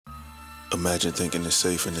Imagine thinking it's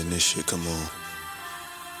safer than this shit, come on.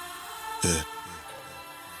 Yeah.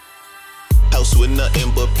 House with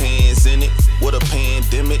nothing but pans in it. What a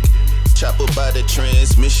pandemic. Chopper by the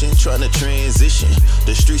transmission, tryna transition.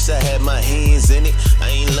 The streets, I had my hands in it, I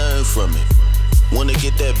ain't learned from it. Wanna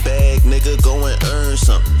get that bag, nigga, go and earn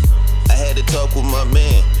something. I had to talk with my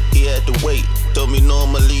man, he had to wait. Told me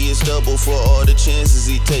normally it's double for all the chances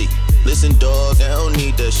he take. Listen dog, I don't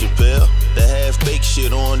need that Chappelle. The half-baked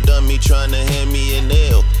shit on dummy tryna hand me an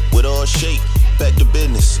L. With all shake, back to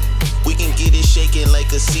business. We can get it shaking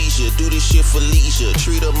like a seizure. Do this shit for leisure.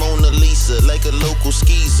 Treat a Mona Lisa like a local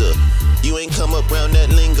skeezer. You ain't come up round that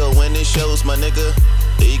lingo when it shows, my nigga.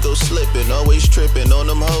 There you go slipping, always tripping on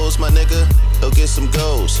them hoes, my nigga. Go get some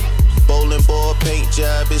goals. Bowling ball paint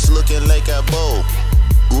job, it's looking like I bowl.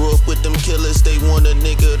 Grew up with them killers, they want a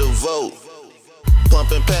nigga to vote.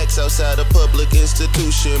 Pumping packs outside a public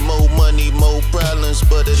institution. More money, more problems,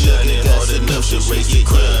 but a nigga got enough to raise the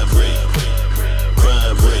crime rate.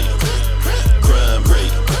 Crime rate, crime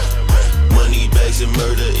rate. Money bags and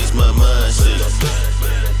murder is my mind state.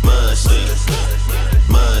 Mind state,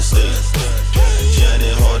 mind state.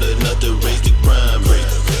 Shining hard enough to raise the crime rate.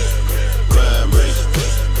 Crime rate,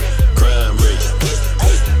 crime rate.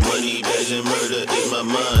 Money bags and murder is my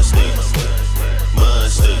mind state.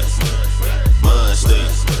 Mind state, mind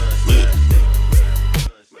state.